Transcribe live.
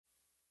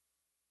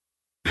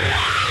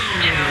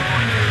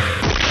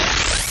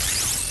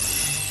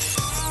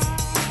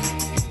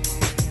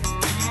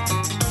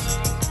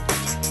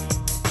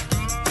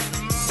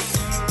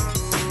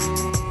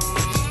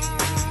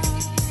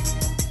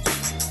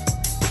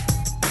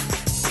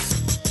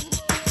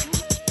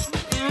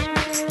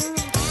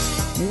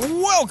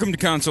Welcome to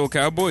Console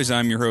Cowboys.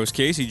 I'm your host,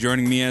 Casey.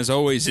 Joining me, as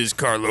always, is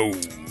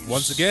Carlos.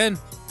 Once again,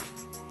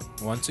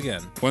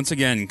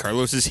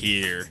 Carlos is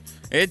here.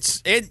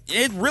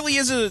 It really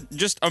is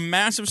just a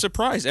massive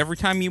surprise every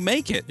time you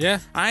make it. Yeah.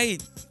 I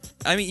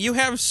mean, you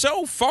have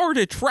so far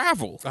to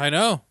travel. I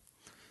know.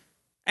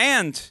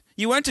 And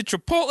you went to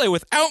Chipotle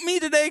without me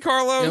today,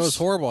 Carlos. It was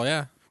horrible,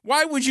 yeah.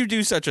 Why would you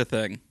do such a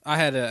thing? I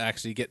had to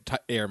actually get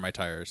air in my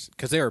tires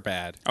because they were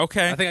bad.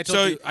 Okay. I think I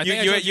told you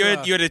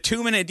had a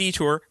 2-minute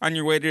detour on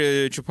your way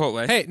to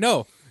Chipotle. Hey,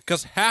 no,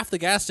 because half the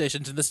gas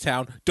stations in this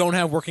town don't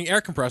have working air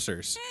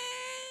compressors.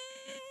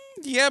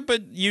 Yeah,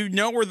 but you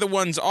know where the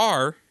ones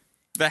are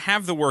that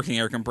have the working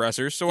air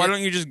compressors, so why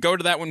don't you just go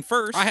to that one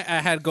first? I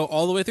had to go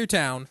all the way through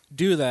town,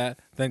 do that,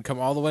 then come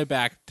all the way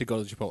back to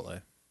go to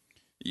Chipotle.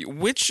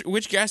 Which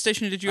gas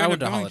station did you end up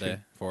going to? I went to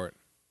Holiday for it.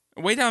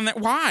 Way down there?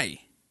 Why?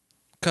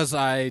 Because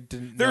I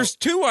didn't know. There's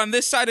two on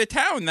this side of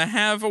town that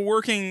have a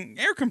working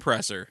air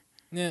compressor.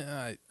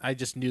 Yeah, I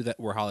just knew that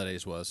where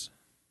Holidays was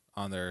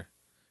on there.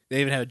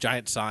 They even had a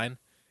giant sign.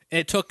 And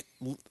it took,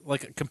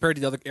 like, compared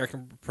to the other air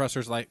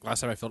compressors, like last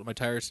time I filled up my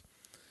tires,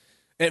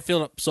 it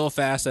filled up so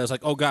fast that I was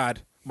like, oh,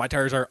 God, my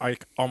tires are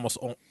like almost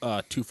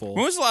too full.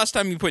 When was the last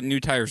time you put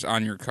new tires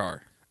on your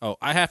car? Oh,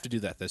 I have to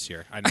do that this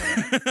year. I know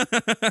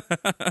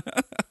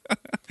that.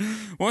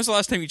 When was the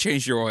last time you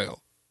changed your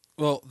oil?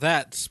 Well,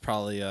 that's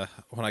probably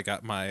when I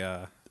got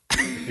my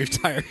new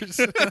tires.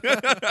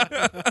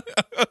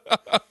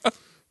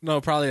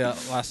 No, probably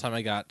last time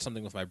I got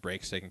something with my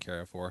brakes taken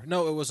care of for.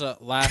 No, it was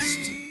last...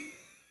 It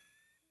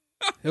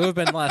would have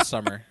been last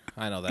summer.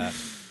 I know that.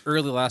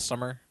 Early last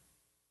summer.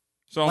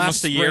 So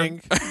almost last a year?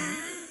 spring.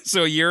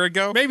 So a year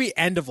ago? Maybe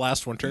end of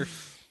last winter.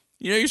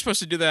 You know you're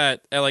supposed to do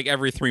that at like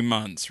every 3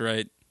 months,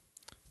 right?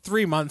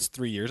 3 months,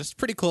 3 years. It's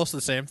pretty close to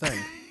the same thing.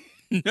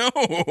 No,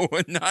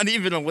 not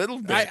even a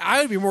little bit.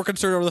 I would be more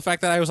concerned over the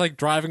fact that I was like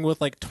driving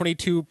with like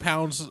 22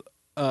 pounds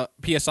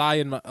PSI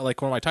in my, like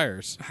one of my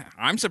tires.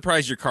 I'm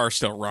surprised your car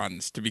still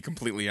runs, to be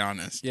completely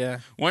honest.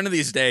 Yeah. One of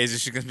these days,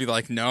 it's just going to be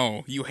like,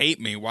 no, you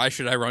hate me. Why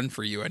should I run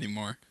for you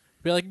anymore?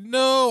 Be like,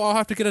 no, I'll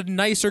have to get a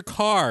nicer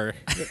car.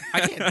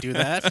 I can't do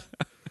that.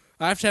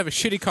 I have to have a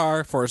shitty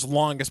car for as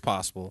long as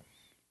possible.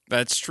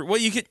 That's true. Well,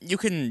 you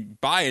can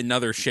buy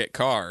another shit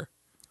car.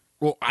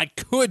 Well, I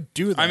could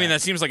do that. I mean,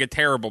 that seems like a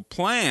terrible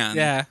plan.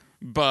 Yeah.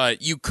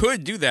 But you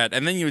could do that,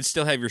 and then you would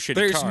still have your shitty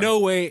car. There's no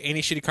way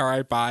any shitty car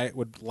I buy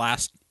would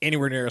last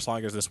anywhere near as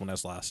long as this one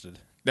has lasted.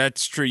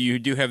 That's true. You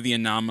do have the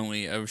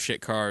anomaly of shit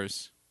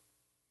cars.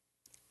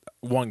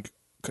 One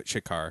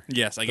shit car.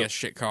 Yes, I guess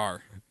shit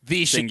car.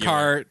 The shit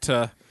car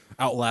to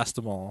outlast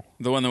them all.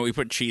 The one that we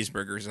put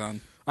cheeseburgers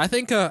on. I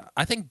think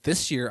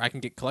this year I can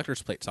get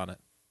collector's plates on it.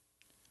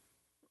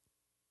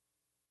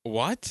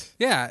 What?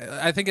 Yeah,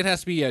 I think it has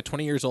to be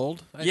 20 years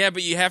old. Yeah,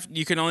 but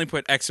you can only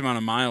put X amount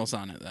of miles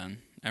on it then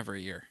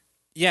every year.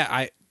 Yeah,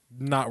 I'm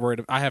not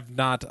worried. I have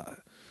not.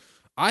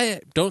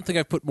 I don't think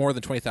I've put more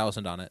than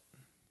 20,000 on it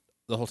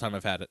the whole time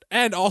I've had it,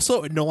 and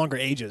also it no longer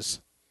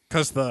ages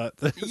because the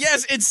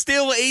yes, it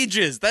still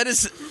ages. That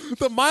is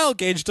the mile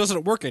gauge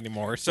doesn't work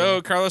anymore.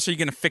 So Carlos, are you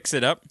gonna fix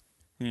it up?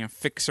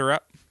 Fix her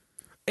up.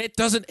 It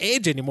doesn't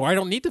age anymore. I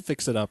don't need to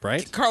fix it up,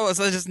 right? Carlos,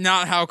 that's just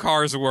not how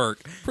cars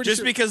work.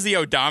 Just because the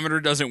odometer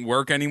doesn't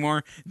work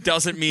anymore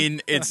doesn't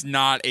mean it's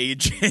not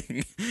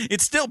aging. It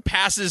still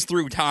passes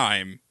through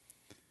time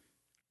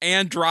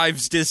and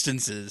drives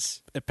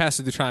distances. It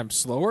passes through time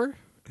slower?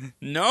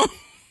 No.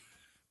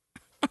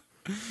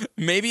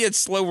 Maybe it's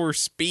slower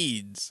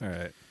speeds. All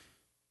right.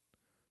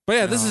 But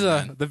yeah, this is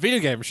the video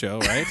game show,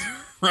 right?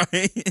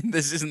 Right?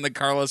 This isn't the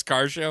Carlos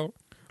Car Show?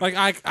 Like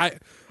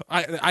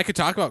I could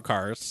talk about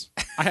cars.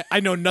 I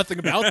know nothing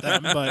about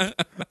them,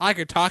 but I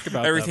could talk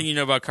about everything them. You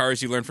know about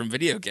cars you learn from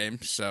video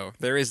games, so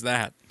there is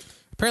that.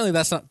 Apparently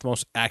that's not the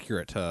most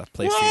accurate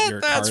place to get your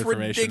car information.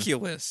 That's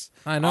ridiculous.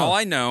 I know. All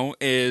I know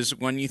is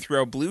when you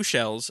throw blue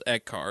shells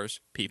at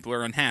cars, people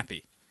are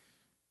unhappy.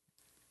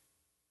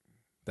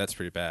 That's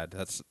pretty bad.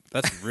 That's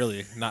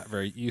really not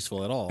very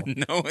useful at all.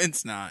 No,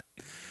 it's not.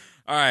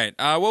 All right.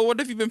 Well, what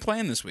have you been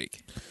playing this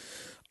week?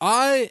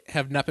 I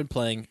have not been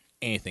playing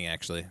anything,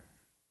 actually.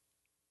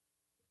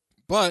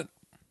 But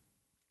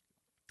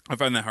I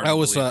find that hard to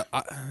believe.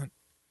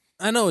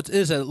 I know it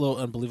is a little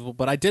unbelievable,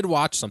 but I did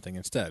watch something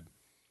instead.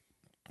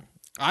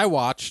 I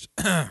watched...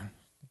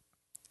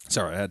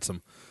 Sorry, I had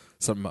some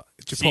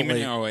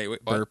Chipotle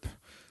burp.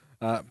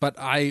 But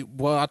I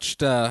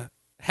watched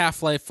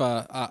Half-Life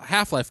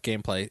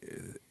gameplay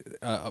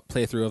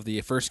playthrough of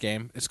the first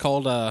game. It's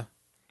called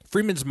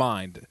Freeman's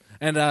Mind.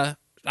 And I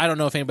don't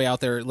know if anybody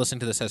out there listening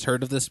to this has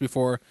heard of this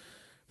before,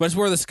 but it's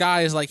where this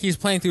guy is like, he's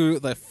playing through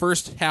the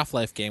first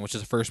Half-Life game, which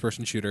is a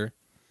first-person shooter,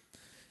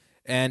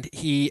 and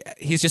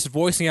he's just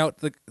voicing out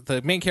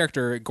the main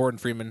character, Gordon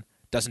Freeman,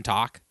 doesn't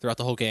talk throughout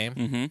the whole game.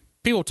 Mm-hmm.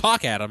 People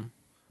talk at him,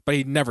 but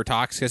he never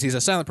talks because he's a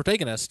silent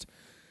protagonist.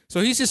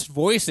 So he's just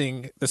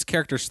voicing this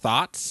character's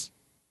thoughts,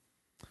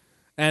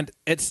 and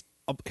it's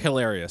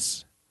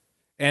hilarious.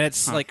 And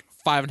it's like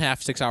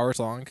 5.5, 6 hours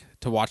long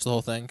to watch the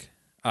whole thing.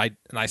 I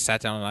sat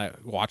down and I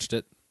watched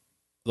it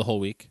the whole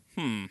week.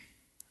 Hmm.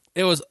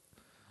 It was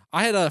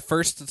I had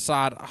first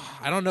saw it,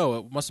 I don't know,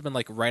 it must have been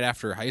like right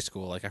after high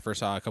school. Like I first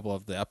saw a couple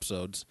of the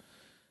episodes.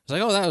 I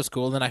was like, oh, that was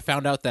cool. And then I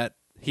found out that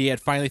he had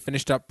finally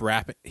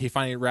he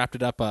finally wrapped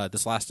it up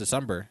this last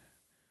December.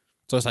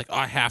 So I was like, oh,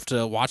 I have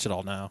to watch it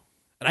all now.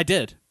 And I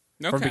did.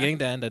 From beginning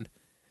to end, and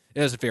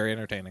it was very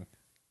entertaining.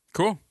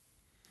 Cool.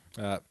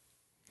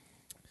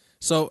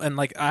 So, and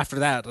like after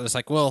that, I was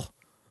like, well,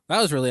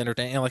 that was really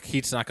entertaining. And like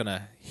he's not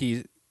gonna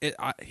he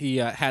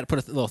had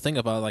put a little thing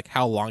about like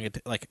how long it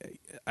like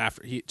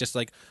after he just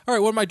like, all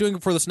right, what am I doing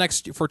for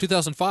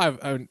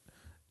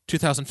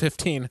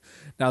 2015?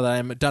 Now that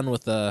I'm done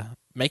with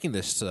making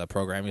this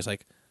program, he's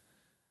like,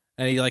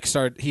 and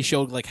he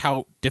showed like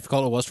how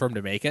difficult it was for him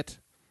to make it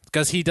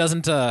because he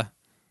didn't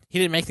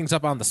make things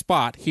up on the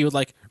spot. He would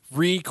like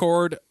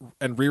record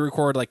and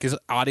re-record like his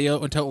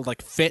audio until it would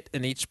like fit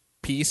in each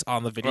piece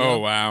on the video. Oh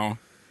wow!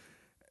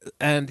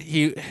 And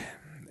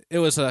it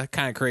was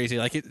kind of crazy.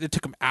 Like it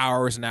took him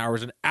hours and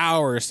hours and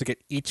hours to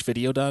get each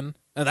video done,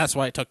 and that's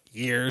why it took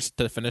years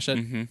to finish it.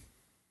 Mm-hmm.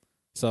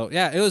 So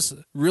yeah, it was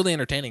really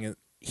entertaining.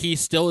 He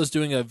still is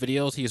doing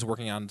videos. He's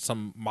working on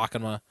some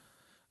Machinima,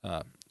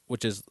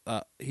 which is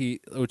a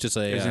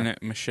isn't it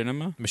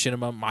Machinima?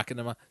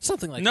 Machinima,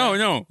 something like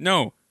that.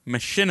 No,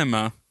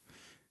 Machinima.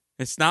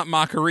 It's not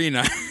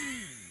Macarena.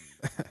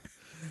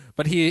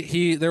 But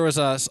there was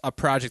a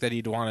project that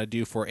he'd want to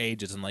do for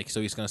ages, and like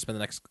so he's going to spend the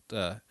next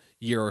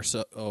year or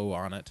so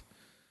on it.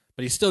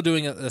 But he's still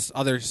doing this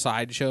other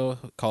side show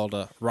called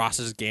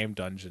Ross's Game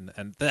Dungeon,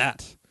 and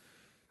that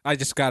I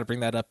just got to bring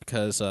that up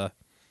because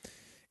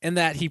in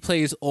that he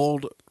plays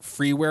old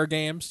freeware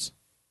games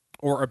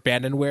or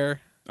abandonware.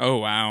 Oh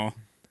wow!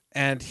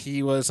 And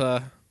he was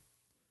some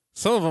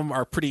of them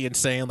are pretty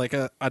insane, like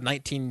a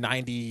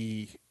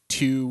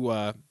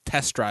 1992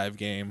 test drive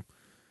game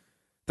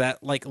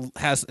that like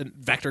has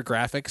vector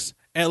graphics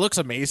and it looks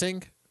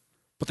amazing,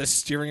 but the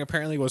steering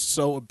apparently was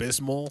so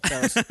abysmal.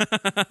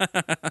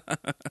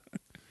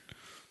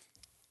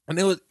 And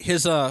it was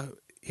his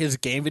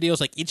game videos,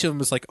 like each of them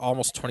is like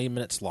almost 20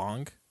 minutes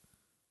long.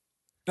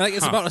 And, like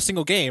it's about a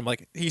single game.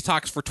 Like he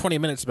talks for 20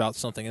 minutes about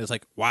something, and it's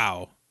like,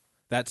 wow,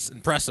 that's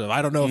impressive.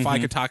 I don't know if I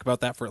could talk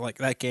about that for like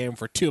that game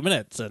for 2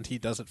 minutes, and he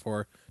does it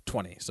for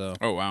 20. So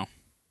oh wow.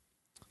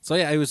 So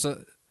yeah, it was.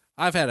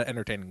 I've had an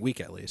entertaining week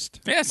at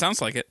least. Yeah, it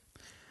sounds like it.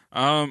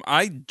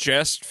 I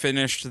just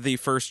finished the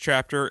first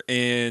chapter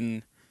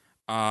in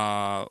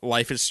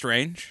Life is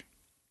Strange,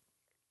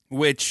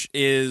 which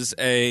is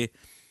it's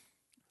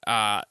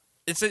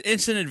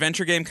an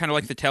adventure game, kind of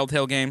like the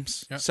Telltale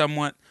games,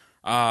 somewhat.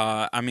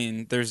 I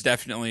mean, there's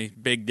definitely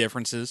big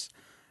differences,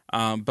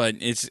 but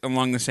it's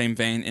along the same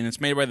vein, and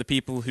it's made by the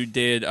people who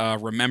did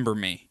Remember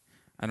Me.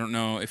 I don't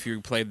know if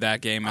you played that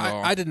game at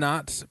all. I did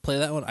not play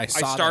that one. I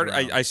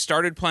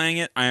started playing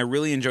it. I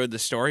really enjoyed the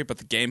story, but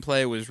the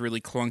gameplay was really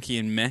clunky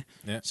and meh,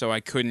 so I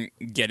couldn't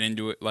get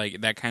into it.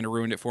 Like that kind of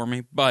ruined it for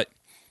me. But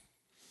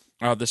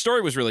the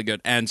story was really good,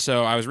 and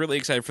so I was really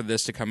excited for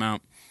this to come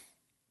out.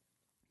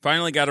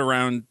 Finally got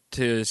around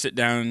to sit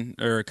down,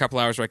 or a couple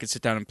hours where I could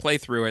sit down and play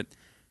through it.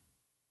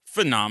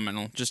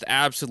 Phenomenal, just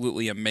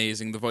absolutely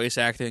amazing. The voice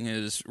acting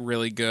is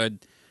really good.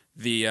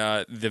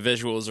 The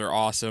visuals are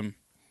awesome.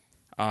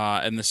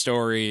 And the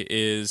story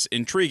is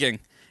intriguing.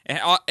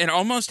 It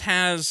almost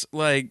has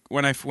like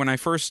when I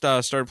first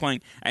started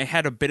playing, I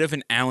had a bit of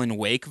an Alan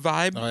Wake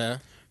vibe. Oh yeah,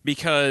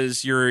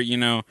 because you're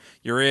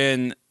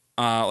in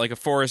like a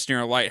forest near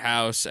a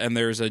lighthouse, and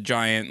there's a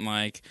giant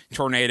like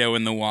tornado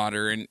in the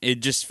water, and it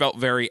just felt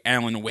very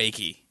Alan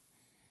Wakey.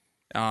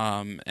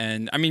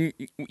 And I mean,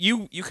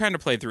 you kind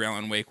of played through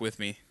Alan Wake with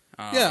me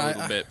a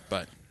little bit,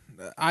 but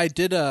I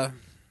did.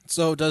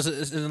 So does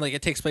it like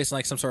it takes place in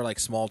like some sort of like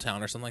small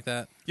town or something like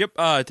that? Yep,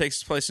 it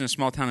takes place in a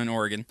small town in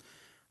Oregon,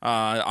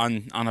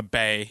 on a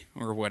bay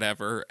or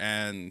whatever,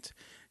 and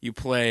you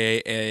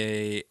play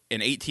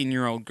an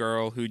 18-year-old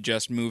girl who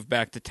just moved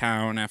back to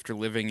town after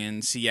living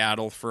in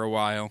Seattle for a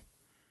while.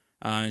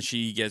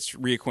 She gets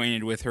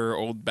reacquainted with her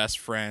old best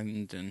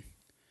friend, and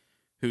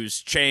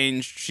who's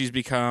changed. She's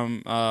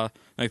become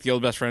like the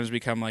old best friend has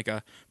become like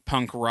a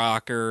punk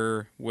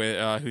rocker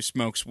with who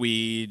smokes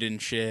weed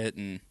and shit,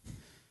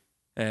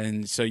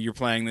 and so you're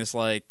playing this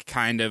like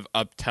kind of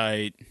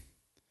uptight,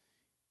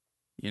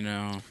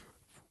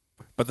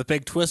 But the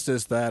big twist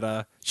is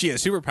that she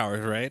has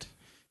superpowers, right?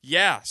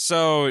 Yeah,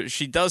 so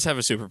she does have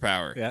a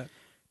superpower. Yeah.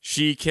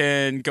 She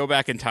can go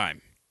back in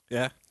time.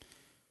 Yeah.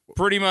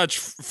 Pretty much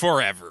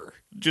forever.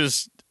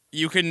 Just,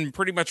 you can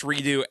pretty much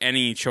redo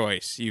any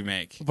choice you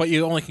make. But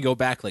you only can go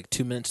back like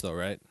 2 minutes though,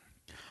 right?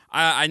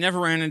 I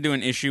never ran into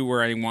an issue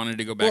where I wanted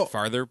to go back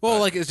farther. Well,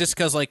 like it's just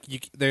because like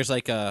there's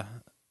like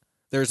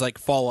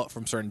fallout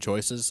from certain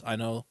choices. I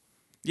know.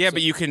 Yeah, so,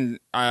 but you can.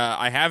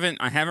 I haven't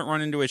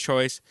run into a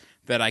choice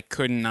that I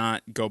could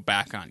not go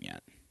back on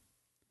yet.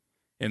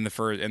 In the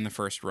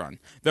first run,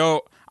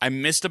 though, I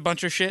missed a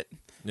bunch of shit,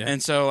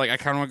 and so like I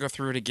kind of want to go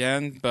through it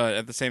again. But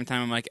at the same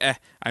time, I'm like,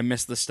 I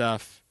missed the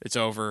stuff. It's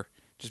over.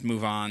 Just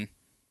move on.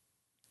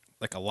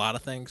 Like a lot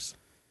of things.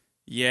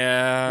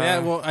 Yeah.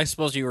 Well, I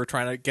suppose you were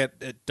trying to get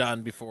it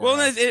done before. Well,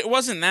 it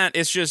wasn't that.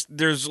 It's just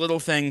there's little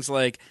things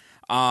like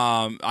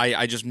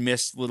I just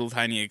missed little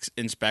tiny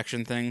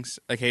inspection things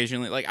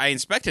occasionally. Like I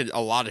inspected a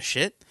lot of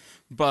shit,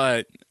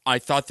 but I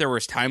thought there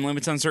was time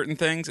limits on certain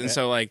things, and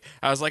so like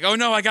I was like, oh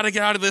no, I got to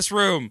get out of this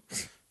room.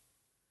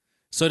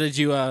 So did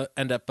you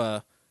end up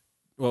what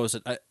was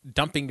it?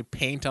 Dumping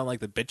paint on like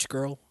the bitch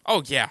girl?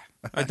 Oh yeah,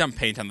 I dumped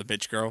paint on the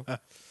bitch girl.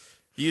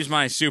 Use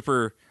my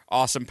super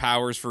awesome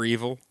powers for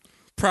evil.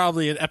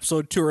 Probably in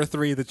episode 2 or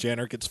 3, the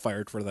janitor gets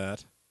fired for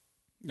that.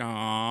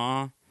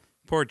 Aw,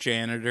 poor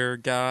janitor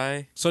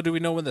guy. So do we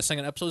know when the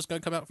second episode is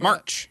going to come out?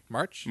 March.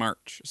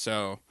 March.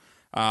 So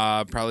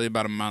probably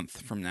about a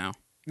month from now.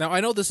 Now, I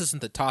know this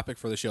isn't the topic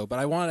for the show, but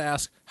I wanted to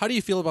ask, how do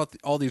you feel about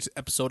all these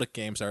episodic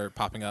games that are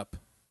popping up?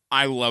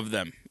 I love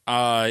them.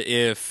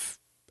 If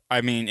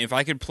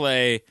I could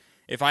play,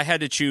 if I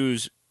had to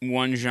choose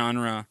one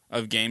genre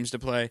of games to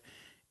play,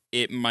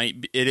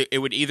 it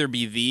would either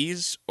be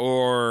these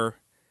or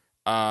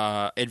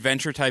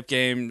adventure type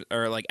games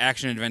or like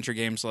action adventure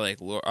games like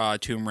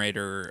Tomb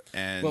Raider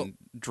and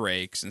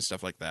Drakes and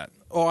stuff like that.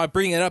 Oh, I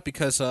bring it up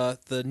because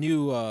the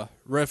new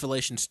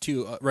Revelations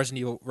 2, Resident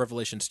Evil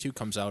Revelations 2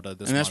 comes out this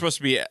month. And that's supposed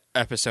to be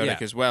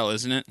episodic as well,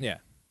 isn't it? Yeah.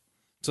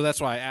 So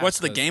that's why I asked. What's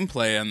the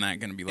gameplay on that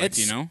going to be like? It's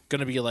do you know? Going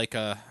to be like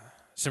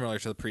similar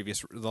to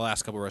the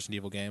last couple of Resident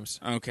Evil games.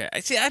 Okay.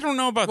 I don't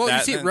know about that. Well,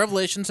 you see,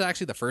 Revelations,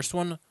 actually, the first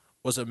one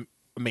was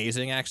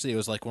amazing, actually. It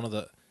was like one of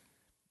the...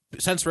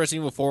 Since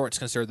Resident Evil 4, it's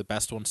considered the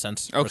best one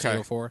since Resident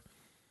Evil 4.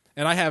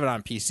 And I have it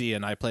on PC,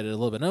 and I played it a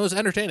little bit, and it was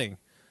entertaining.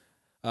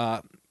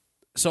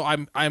 So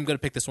I'm going to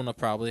pick this one up,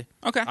 probably.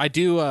 Okay. I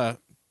do...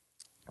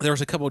 there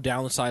was a couple of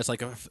downsides,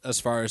 like as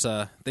far as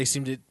they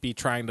seem to be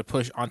trying to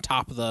push on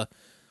top of the...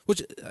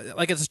 Which,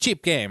 like, it's a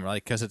cheap game,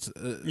 like, because it's...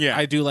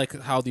 I do like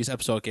how these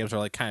episode games are,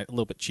 like, kind of a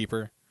little bit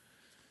cheaper.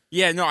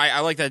 Yeah, no,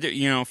 I like that.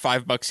 You know,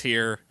 $5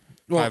 here,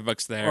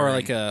 $5 there. Or,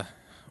 like,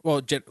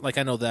 like,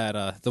 I know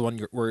that the one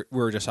we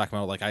were just talking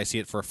about, like, I see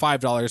it for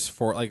 $5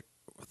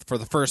 for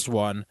the first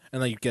one,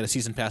 and then you get a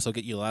season pass, they'll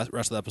get you the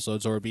rest of the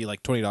episodes, or it'd be,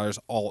 like, $20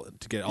 all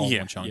to get all in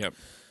one chunk. Yep.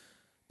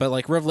 But,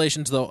 like,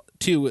 Revelations, though,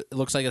 2, it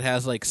looks like it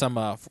has, like, some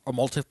a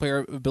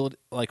multiplayer ability,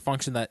 like,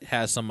 function that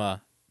has some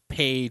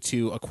pay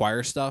to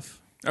acquire stuff.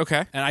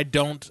 Okay. And I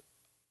don't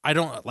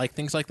like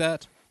things like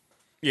that.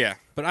 Yeah.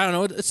 But I don't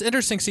know. It's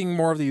interesting seeing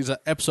more of these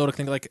episodic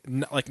things,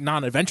 like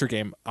non-adventure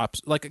game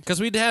ops, like because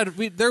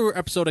there were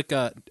episodic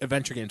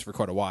adventure games for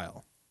quite a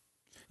while.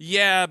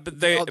 Yeah, but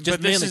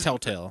mainly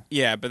Telltale.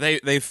 Yeah, but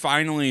they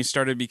finally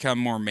started to become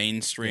more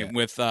mainstream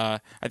with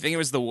I think it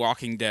was The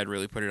Walking Dead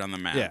really put it on the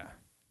map. Yeah.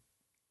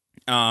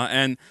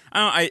 And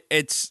I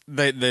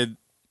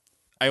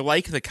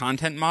like the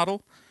content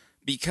model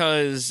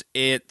because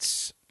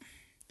it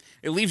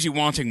leaves you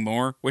wanting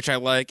more, which I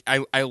like.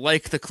 I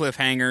like the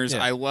cliffhangers.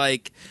 Yeah. I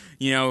like,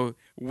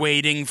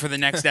 waiting for the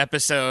next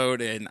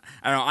episode, and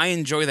I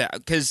enjoy that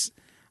because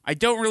I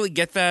don't really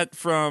get that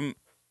from.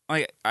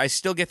 I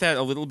still get that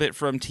a little bit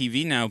from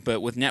TV now,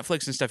 but with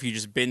Netflix and stuff, you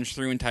just binge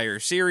through entire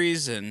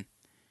series, and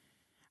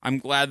I'm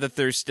glad that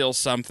there's still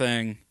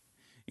something,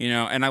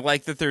 and I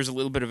like that there's a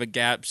little bit of a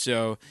gap,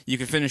 so you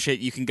can finish it,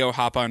 you can go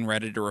hop on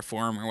Reddit or a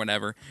forum or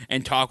whatever,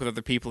 and talk with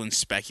other people and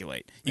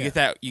speculate. You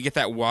get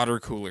that water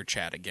cooler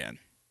chat again.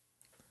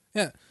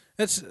 Yeah,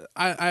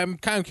 I'm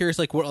kind of curious,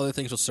 like what other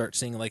things we'll start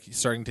seeing, like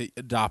starting to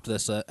adopt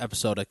this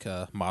episodic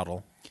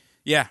model.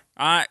 Yeah,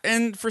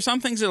 and for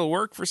some things it'll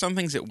work, for some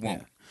things it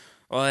won't. Yeah.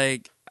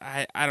 Like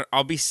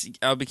I'll be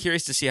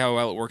curious to see how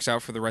well it works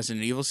out for the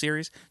Resident Evil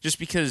series, just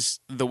because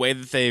the way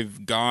that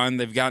they've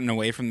gotten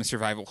away from the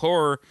survival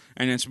horror,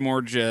 and it's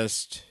more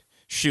just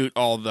shoot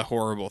all the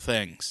horrible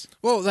things.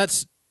 Well,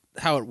 that's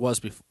how it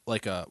was before,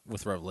 like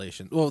with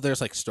Revelation. Well,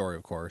 there's like story,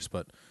 of course,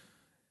 but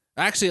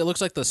actually, it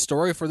looks like the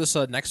story for this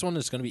next one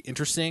is going to be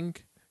interesting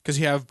because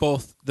you have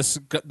both this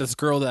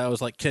girl that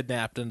was like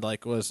kidnapped and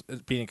like was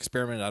being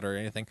experimented on or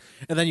anything,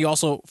 and then you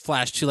also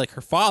flash to like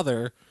her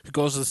father who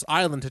goes to this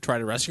island to try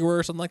to rescue her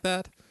or something like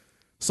that.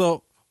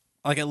 So,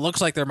 like, it looks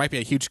like there might be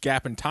a huge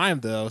gap in time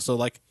though. So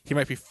like he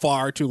might be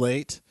far too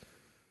late.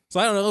 So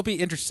I don't know. It'll be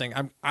interesting.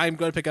 I'm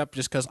going to pick up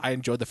just because I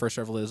enjoyed the first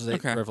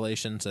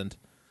Revelations,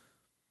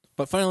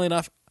 but funnily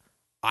enough,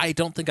 I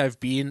don't think I've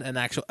been an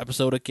actual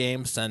episodic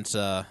game since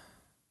oh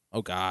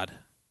God,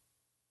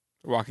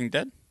 Walking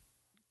Dead.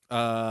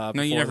 No,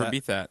 you never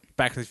beat that.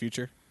 Back to the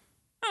Future.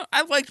 Oh,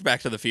 I liked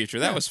Back to the Future.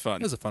 That was fun.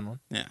 It was a fun one.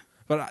 Yeah,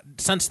 but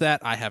since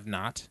that, I have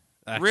not.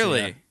 Actually,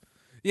 really?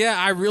 Yeah,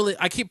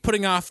 I keep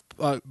putting off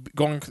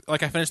going.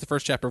 Like I finished the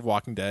first chapter of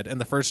Walking Dead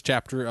and the first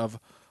chapter of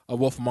A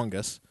Wolf Among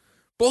Us.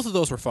 Both of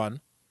those were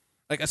fun.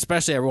 Like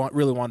especially, I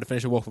really wanted to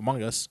finish A Wolf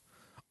Among Us.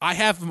 I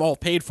have them all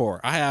paid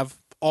for. I have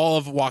all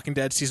of Walking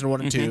Dead season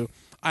 1 and 2.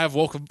 I have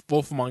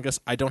Wolf Among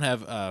Us. I don't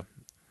have.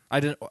 I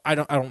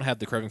don't have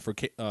the craving for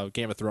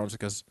Game of Thrones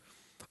because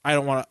I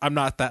don't want. I'm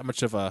not that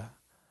much of a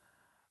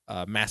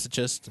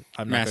masochist.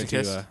 I'm not going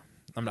to.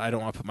 I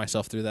don't want to put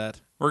myself through that.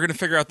 We're going to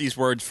figure out these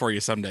words for you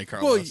someday,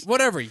 Carlos. Well,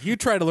 whatever. You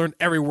try to learn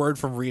every word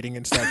from reading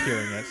and start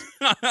hearing it.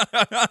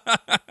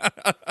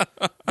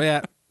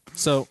 Yeah.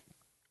 So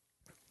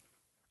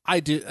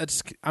I'm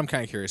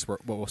kind of curious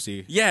what we'll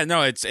see. Yeah,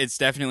 no, it's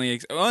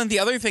definitely. Well, and the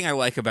other thing I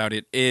like about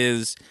it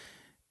is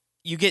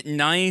you get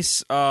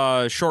nice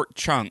short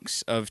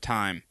chunks of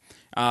time.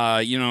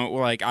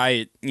 Like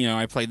I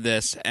played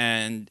this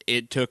and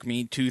it took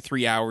me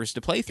 2-3 hours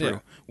to play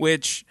through,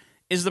 which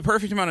is the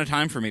perfect amount of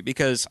time for me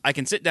because I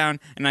can sit down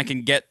and I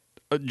can get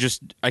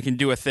I can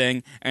do a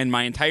thing and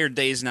my entire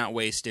day is not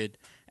wasted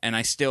and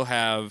I still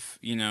have,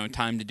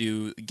 time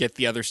to get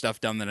the other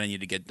stuff done that I need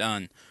to get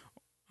done.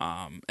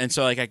 And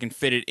so like I can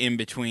fit it in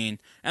between.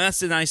 And that's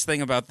the nice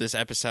thing about this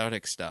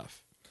episodic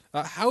stuff.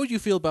 How would you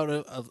feel about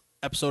a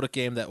episodic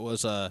game that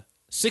was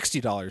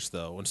 $60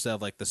 though, instead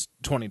of like this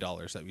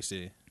 $20 that we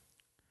see?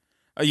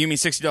 You mean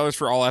 $60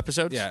 for all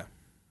episodes? Yeah.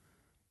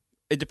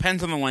 It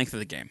depends on the length of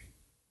the game.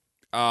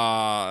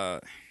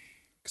 Because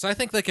I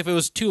think like if it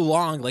was too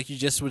long, like you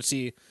just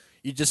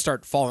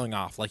start falling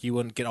off, like you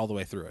wouldn't get all the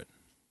way through it.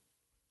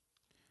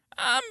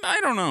 I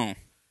don't know.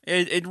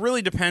 It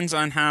really depends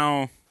on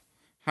how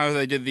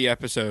they did the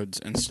episodes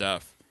and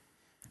stuff.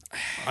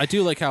 I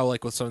do like how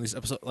like with some of these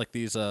episodes, like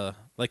these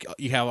like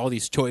you have all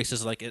these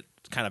choices, like it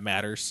kind of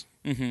matters.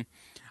 Mm-hmm.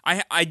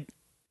 I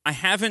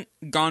haven't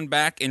gone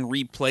back and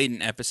replayed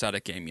an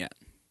episodic game yet.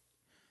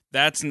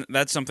 That's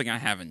something I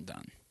haven't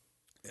done.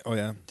 Oh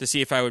yeah, to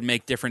see if I would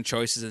make different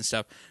choices and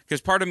stuff.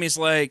 Because part of me is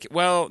like,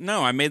 well,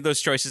 no, I made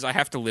those choices. I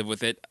have to live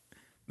with it.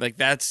 Like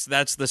that's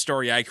the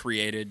story I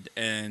created,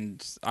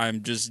 and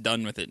I'm just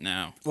done with it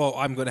now. Well,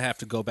 I'm going to have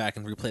to go back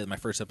and replay my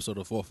first episode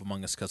of Wolf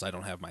Among Us because I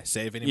don't have my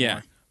save anymore.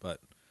 Yeah. But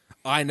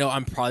I know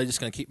I'm probably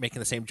just going to keep making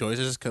the same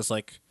choices because,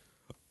 like,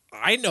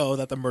 I know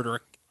that the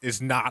murderer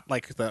is not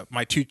like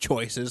my two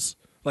choices.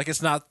 Like,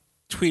 it's not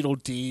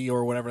Tweedledee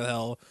or whatever the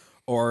hell,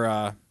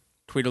 or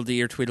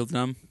Tweedledee or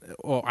Tweedledum.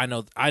 Well, I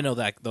know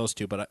that those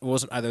two, but it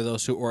wasn't either of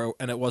those two,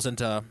 and it wasn't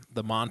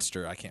the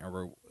monster. I can't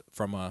remember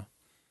from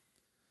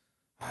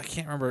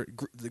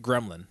the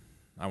Gremlin.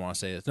 I want to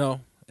say it.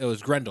 No, it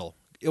was Grendel.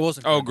 It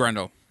wasn't. Oh,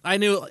 Grendel. I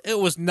knew it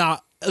was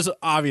not. It was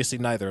obviously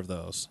neither of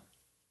those.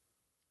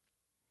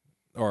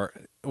 Or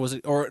was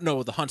it? Or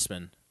no, the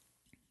Huntsman.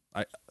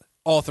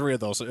 All three of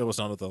those. It was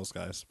none of those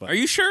guys. But are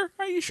you sure?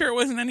 Are you sure it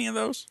wasn't any of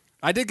those?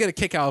 I did get a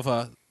kick out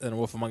of in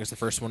Wolf Among Us, the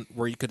first one,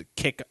 where you could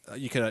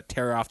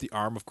tear off the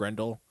arm of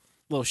Grendel.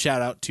 Little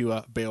shout out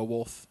to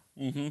Beowulf.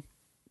 Mm-hmm.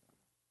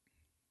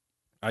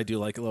 I do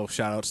like little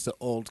shout outs to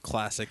old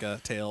classic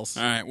tales.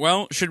 All right.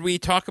 Well, should we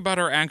talk about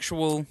our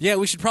actual? Yeah,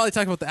 we should probably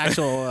talk about the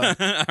actual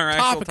our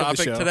actual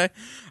topic today.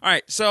 All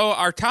right. So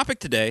our topic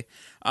today,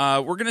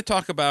 we're going to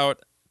talk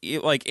about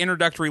like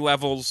introductory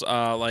levels,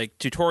 like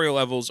tutorial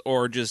levels,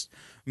 or just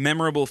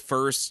memorable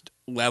first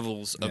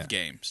levels of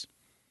games.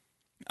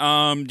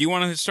 Do you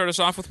want to start us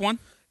off with one?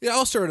 Yeah,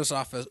 I'll start us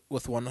off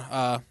with one.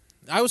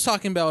 I was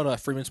talking about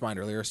Freeman's Mind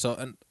earlier,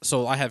 so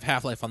I have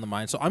Half-Life on the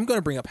mind, so I'm going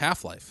to bring up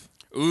Half-Life.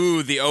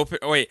 Ooh, the open.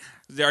 Wait,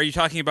 are you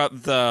talking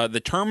about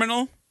the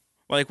terminal?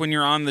 Like when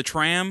you're on the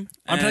tram?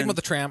 I'm talking about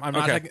the tram. I'm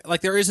not talking, like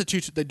there is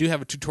they do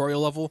have a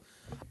tutorial level.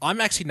 I'm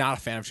actually not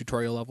a fan of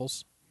tutorial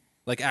levels.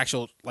 Like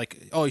actual,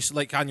 like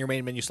like on your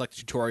main menu, select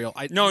tutorial.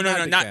 No,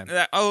 not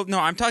that. Oh no,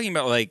 I'm talking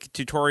about like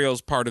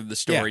tutorials part of the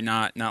story,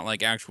 not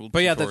like actual.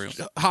 But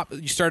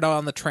tutorials. You start out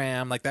on the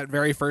tram, like that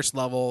very first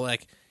level.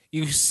 Like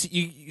you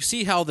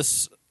see how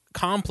this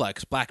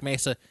complex Black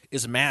Mesa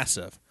is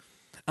massive,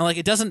 and like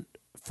it doesn't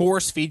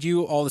force feed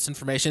you all this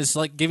information. It's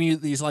like giving you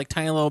these like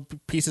tiny little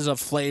pieces of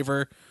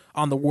flavor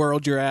on the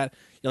world you're at.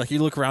 You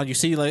look around, you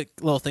see like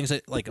little things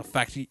that like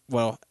affect you.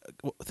 Well,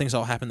 things that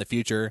will happen in the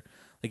future.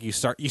 Like you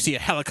see a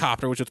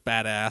helicopter, which was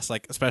badass,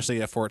 like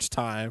especially for its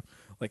time.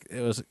 Like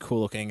it was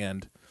cool looking,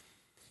 and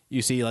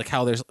you see like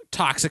how there's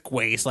toxic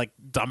waste like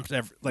dumped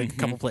a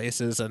couple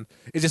places, and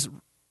it just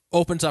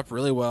opens up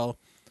really well.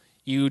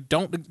 You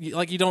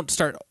don't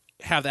start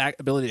have the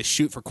ability to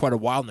shoot for quite a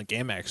while in the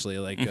game actually.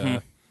 Like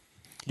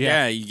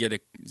you get a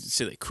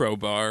silly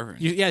crowbar.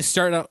 You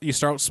start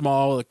out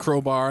small with a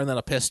crowbar and then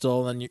a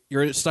pistol, and then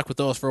you're stuck with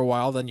those for a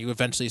while. Then you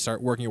eventually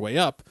start working your way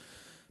up,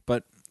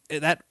 but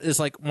that is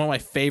like one of my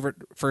favorite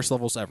first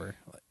levels ever.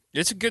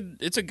 It's a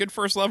good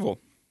first level.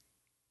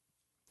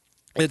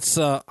 It's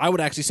I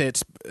would actually say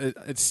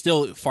it's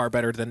still far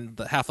better than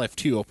the Half-Life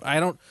 2. I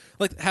don't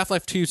like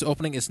Half-Life 2's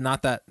opening is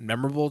not that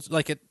memorable.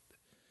 Like it,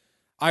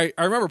 I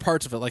remember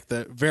parts of it, like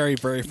the very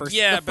very first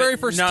 10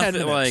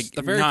 minutes. Like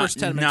the very first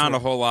 10 minutes. Not a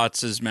whole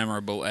lot's as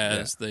memorable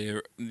as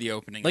the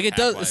opening. Like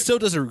it still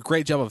does a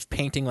great job of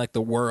painting like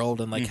the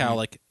world and like how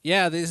like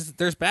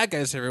there's bad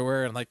guys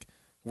everywhere and like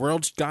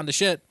world's gone to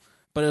shit.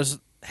 But it was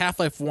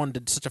Half-Life 1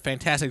 did such a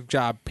fantastic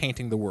job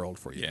painting the world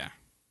for you. Yeah.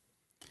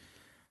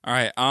 All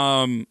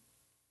right.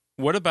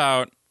 What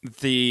about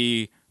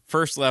the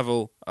first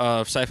level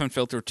of Siphon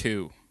Filter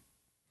 2?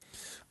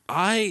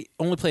 I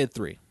only played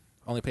 3.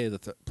 Only played the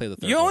third.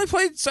 You only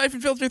played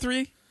Siphon Filter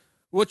 3?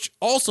 Which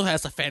also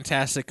has a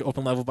fantastic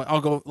open level, but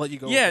I'll let you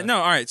go. Yeah, no,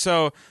 all right.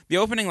 So the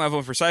opening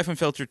level for Siphon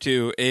Filter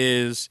 2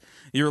 is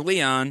you're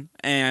Leon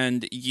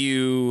and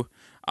you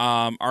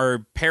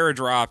are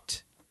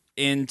paradropped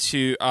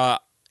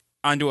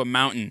onto a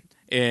mountain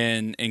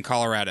in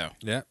Colorado.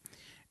 Yeah.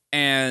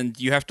 and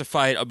you have to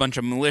fight a bunch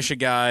of militia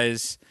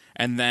guys,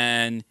 and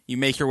then you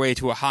make your way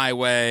to a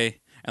highway,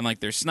 and like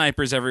there's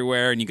snipers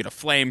everywhere, and you get a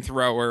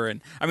flamethrower,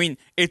 and I mean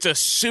it's a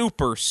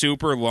super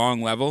super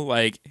long level.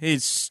 Like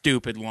it's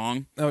stupid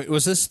long. Oh,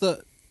 was this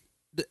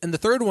in the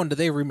third one? Did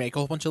they remake a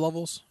whole bunch of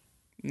levels?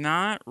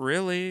 Not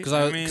really,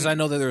 because I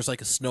know that there's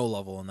like a snow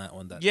level in that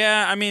one.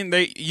 Yeah, I mean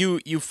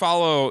you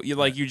follow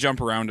you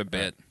jump around a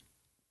bit.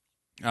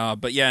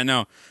 But yeah,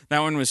 no, that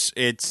one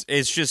it's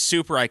just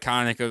super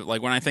iconic. Of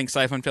like when I think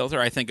Siphon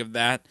Filter, I think of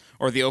that,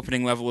 or the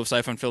opening level of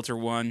Siphon Filter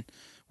 1,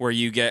 where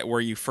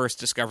you first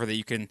discover that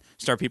you can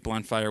start people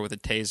on fire with a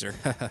taser.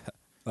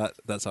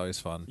 That's always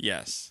fun.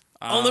 Yes,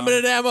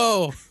 unlimited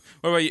ammo.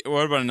 What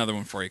about another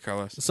one for you,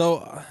 Carlos?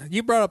 So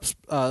you brought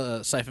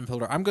up Siphon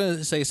Filter. I'm going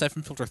to say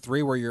Siphon Filter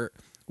 3, where you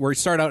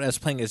start out as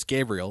playing as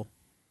Gabriel,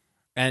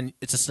 and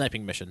it's a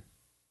sniping mission.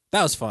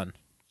 That was fun.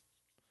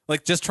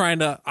 Like, just trying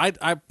to...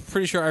 I'm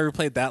pretty sure I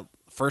replayed that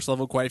first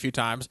level quite a few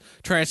times,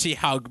 trying to see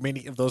how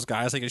many of those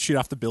guys I can shoot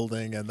off the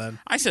building, and then...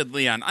 I said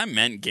Leon. I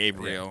meant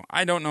Gabriel. Yeah.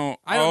 I don't know.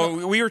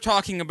 We were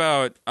talking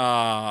about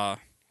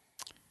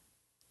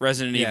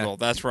Resident Evil.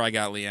 That's where I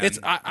got Leon.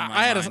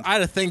 I had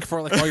to think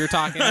for, like, while you're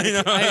talking. I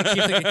had to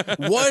keep thinking,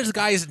 what is the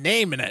guy's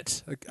name in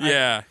it? Like,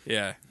 yeah.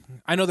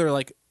 I know there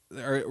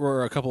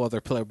were a couple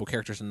other playable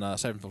characters in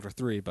Siphon Filter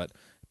 3, but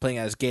playing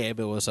as Gabe,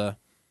 it was a...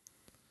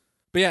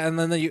 But yeah, and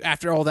then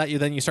after all that,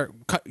 you start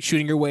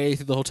shooting your way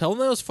through the hotel,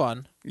 and that was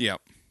fun.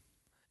 Yep.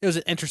 It was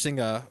an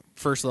interesting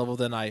first level.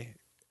 Then I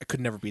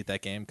could never beat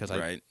that game because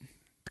I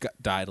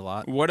died a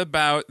lot. What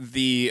about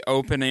the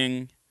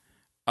opening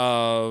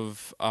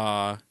of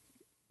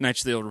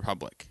Knights of the Old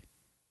Republic?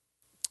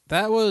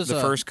 That was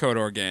the first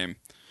KOTOR game.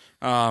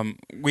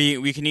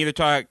 We can either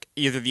talk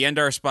the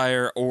Endar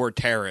Spire or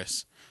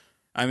Terrace.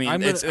 I mean,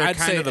 I'd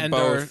kind of the Endar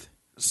both.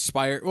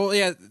 Spire. Well,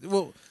 yeah.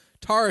 Well,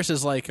 Taurus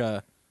is like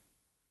a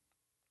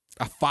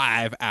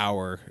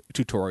 5-hour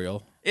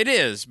tutorial. It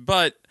is,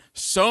 but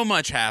so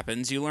much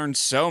happens. You learn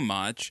so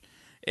much,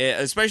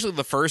 especially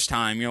the first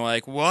time. You're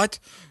like, what?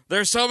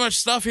 There's so much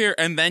stuff here.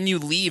 And then you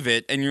leave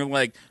it, and you're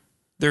like,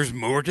 there's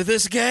more to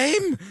this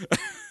game?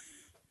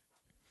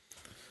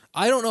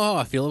 I don't know how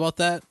I feel about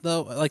that,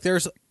 though. Like,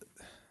 last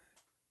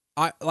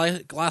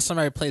time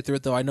I played through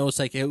it, though, I noticed,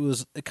 like,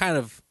 it kind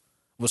of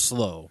was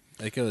slow.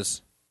 Like, it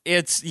was...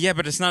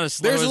 but it's not as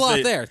slow. There's a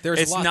lot there.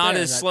 It's not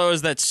as slow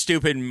as that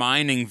stupid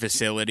mining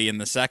facility in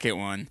the second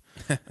one.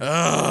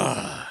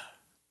 Ugh.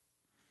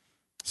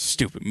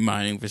 Stupid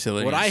mining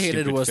facility. What I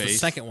hated was the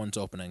second one's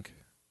opening.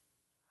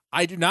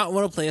 I do not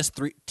want to play as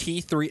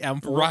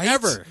T3M4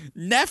 ever.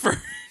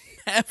 Never.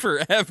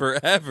 Ever.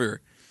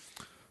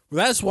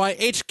 That's why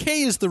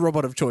HK is the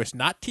robot of choice,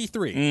 not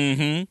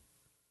T3.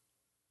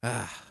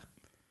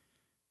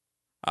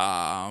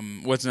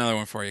 What's another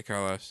one for you,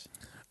 Carlos?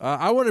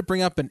 I want to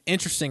bring up an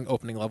interesting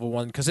opening level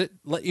one because it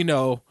let you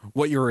know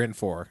what you were in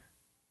for.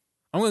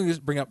 I'm going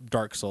to bring up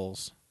Dark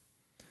Souls.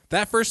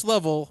 That first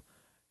level,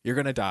 you're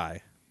going to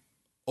die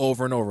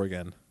over and over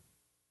again,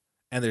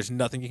 and there's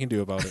nothing you can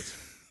do about it.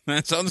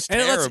 That sounds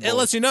terrible. It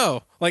lets you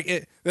know, like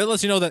it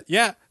lets you know that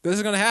this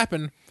is going to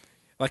happen.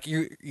 Like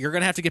you're going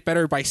to have to get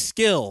better by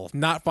skill,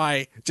 not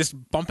by just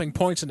bumping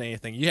points in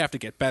anything. You have to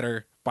get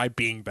better by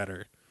being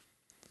better.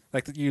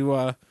 Like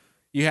you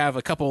have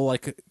a couple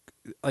like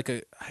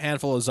a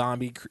handful of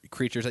zombie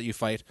creatures that you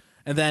fight,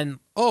 and then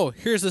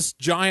here's this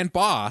giant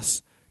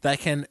boss that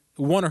can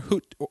one or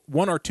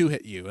two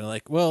hit you, and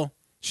like, well,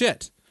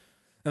 shit.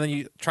 And then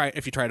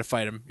if you try to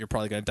fight him, you're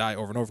probably going to die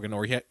over and over again,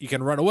 or you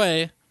can run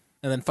away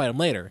and then fight him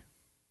later.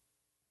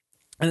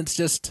 And it's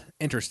just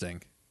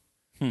interesting.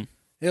 It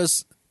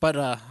was, but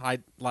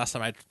last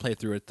time I played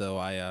through it though,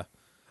 I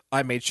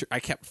made sure I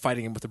kept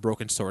fighting him with a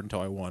broken sword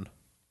until I won.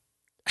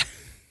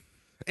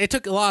 It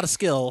took a lot of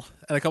skill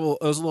and it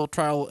was a little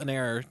trial and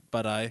error,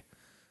 but I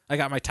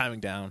got my timing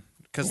down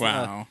because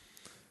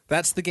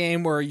that's the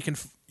game where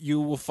you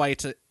will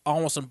fight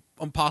almost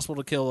impossible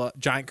to kill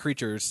giant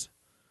creatures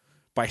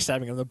by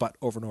stabbing them in the butt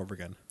over and over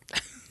again.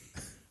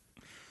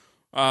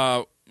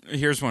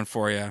 Here's one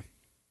for you.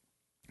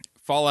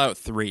 Fallout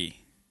 3.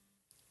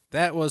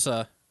 That was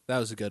a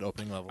good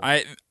opening level.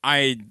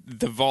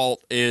 The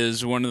Vault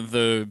is one of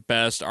the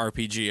best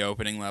RPG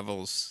opening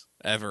levels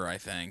ever, I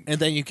think. And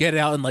then you get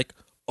out and like,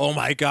 oh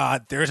my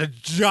god, there's a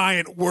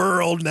giant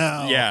world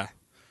now. Yeah.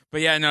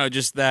 But yeah, no,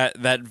 just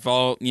that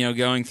vault,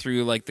 going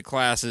through like the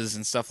classes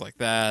and stuff like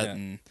that,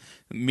 and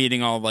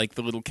meeting all like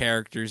the little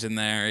characters in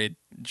there. It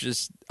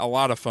just a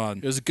lot of fun.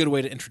 It was a good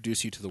way to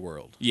introduce you to the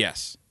world.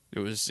 Yes. It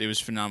was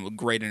phenomenal.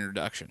 Great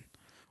introduction.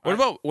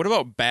 What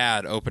about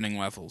bad opening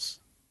levels?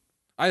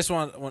 I just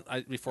want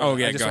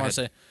to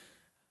say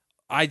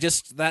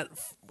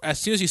as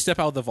soon as you step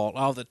out of the vault,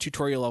 out of the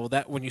tutorial level,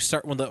 when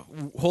the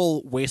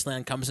whole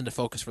wasteland comes into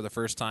focus for the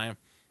first time,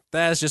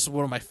 that is just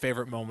one of my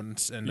favorite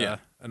moments in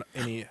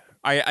any.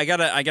 I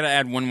gotta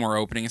add one more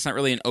opening. It's not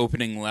really an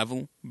opening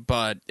level,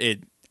 but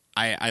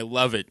I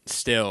love it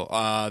still.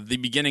 The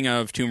beginning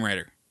of Tomb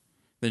Raider,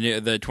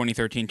 the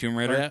 2013 Tomb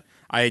Raider.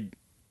 Oh, yeah?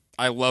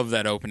 I love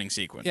that opening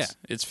sequence. Yeah.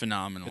 It's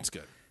phenomenal. It's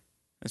good.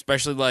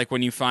 Especially like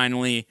when you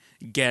finally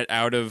get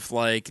out of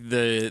like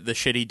the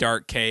shitty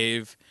dark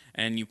cave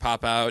and you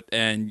pop out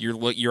and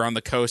you're on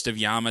the coast of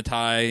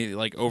Yamatai,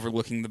 like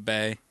overlooking the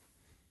bay.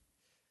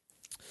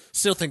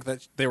 Still think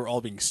that they were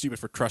all being stupid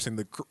for trusting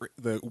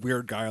the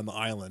weird guy on the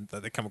island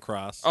that they come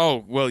across.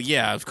 Oh, well,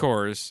 yeah, of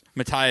course.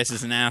 Matthias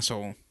is an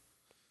asshole.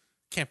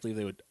 Can't believe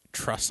they would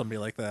trust somebody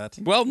like that.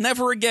 Well,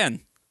 never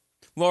again.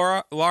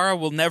 Lara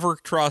will never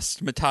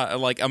trust a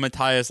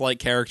Matthias-like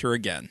character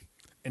again.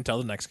 Until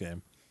the next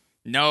game.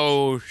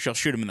 No, she'll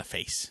shoot him in the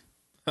face.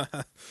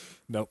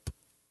 Nope.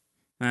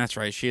 That's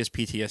right. She has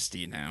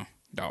PTSD now.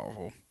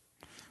 Oh.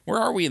 Where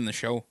are we in the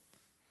show?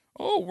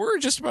 Oh, we're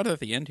just about at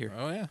the end here.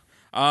 Oh, yeah.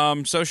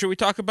 So should we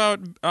talk about,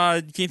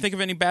 can you think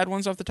of any bad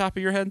ones off the top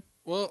of your head?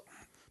 Well,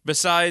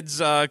 besides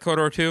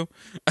KOTOR 2?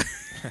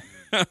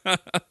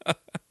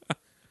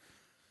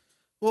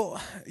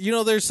 Well,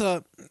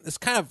 it's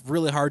kind of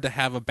really hard to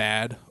have a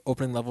bad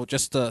opening level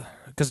just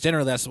because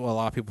generally that's what a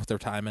lot of people put their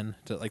time in.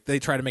 They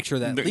try to make sure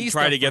that they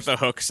try to get the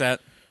hook set.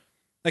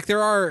 Like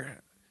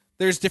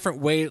there's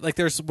different ways. Like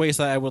there's ways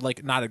that I would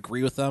like not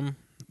agree with them.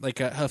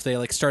 Like if they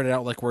like started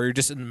out like where you're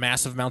just in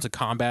massive amounts of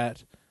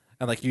combat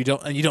and like you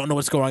don't know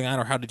what's going on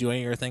or how to do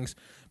any of your things.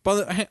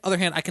 But on the other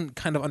hand, I can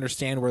kind of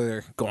understand where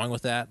they're going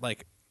with that.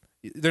 Like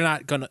they're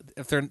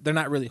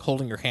not really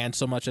holding your hand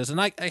so much and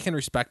I can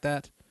respect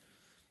that.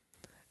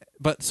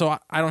 But so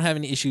I don't have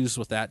any issues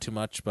with that too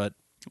much. But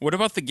what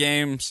about the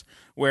games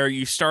where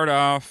you start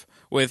off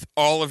with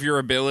all of your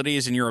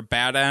abilities and you're a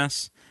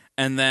badass,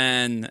 and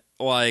then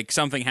like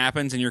something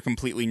happens and you're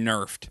completely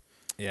nerfed?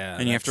 Yeah,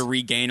 and you have to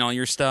regain all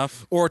your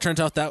stuff. Or it turns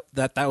out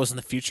that was in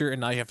the future,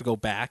 and now you have to go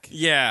back.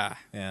 Yeah.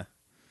 Do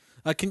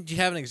you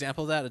have an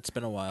example of that? It's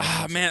been a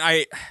while. Man,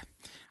 I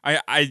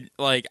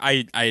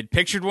had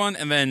pictured one,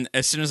 and then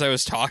as soon as I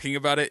was talking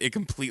about it, it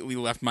completely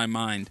left my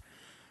mind.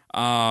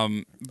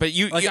 But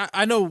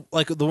I know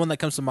like the one that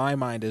comes to my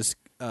mind is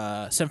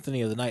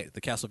Symphony of the Night,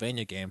 the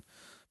Castlevania game.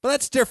 But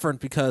that's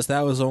different because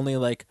that was only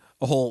like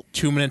a whole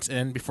 2 minutes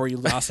in before you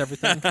lost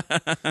everything.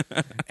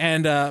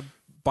 And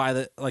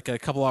by a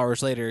couple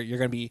hours later, you're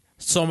going to be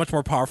so much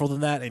more powerful than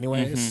that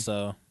anyways. Mm-hmm.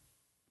 So,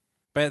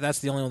 but that's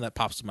the only one that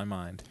pops in my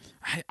mind.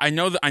 I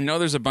know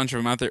there's a bunch of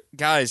them out there.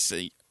 Guys,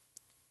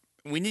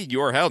 we need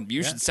your help.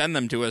 You should send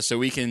them to us so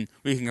we can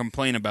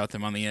complain about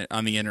them on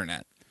the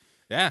internet.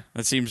 Yeah.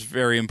 That seems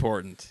very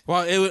important.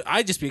 Well,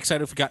 I'd just be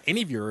excited if we got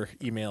any of your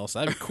emails.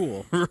 That'd be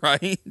cool.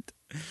 Right?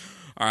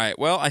 All right.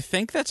 Well, I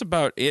think that's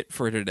about it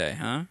for today,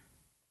 huh?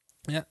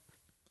 Yeah.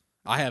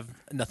 I have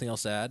nothing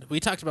else to add. We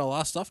talked about a lot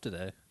of stuff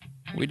today.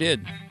 We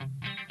did.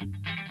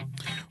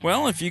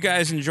 Well, if you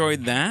guys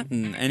enjoyed that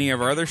and any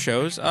of our other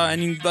shows,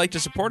 and you'd like to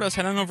support us,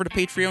 head on over to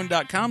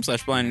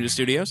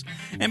patreon.com/blindninjastudios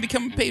and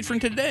become a patron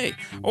today.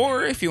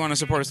 Or if you want to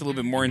support us a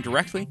little bit more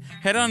indirectly,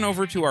 head on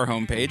over to our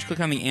homepage, click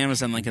on the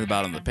Amazon link at the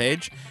bottom of the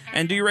page,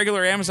 and do your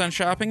regular Amazon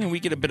shopping, and we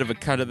get a bit of a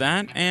cut of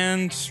that,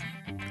 and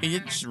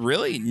it's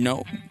really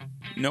no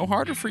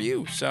harder for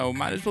you, so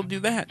might as well do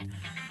that.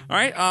 All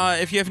right,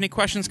 if you have any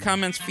questions,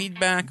 comments,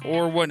 feedback,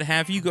 or what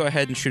have you, go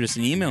ahead and shoot us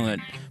an email at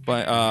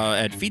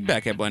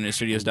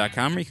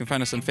feedback@blindninjastudios.com, or you can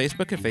find us on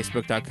Facebook at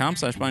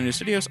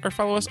facebook.com/blindninjastudios, or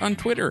follow us on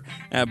Twitter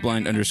at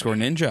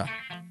blind_ninja.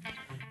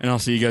 And I'll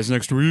see you guys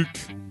next week.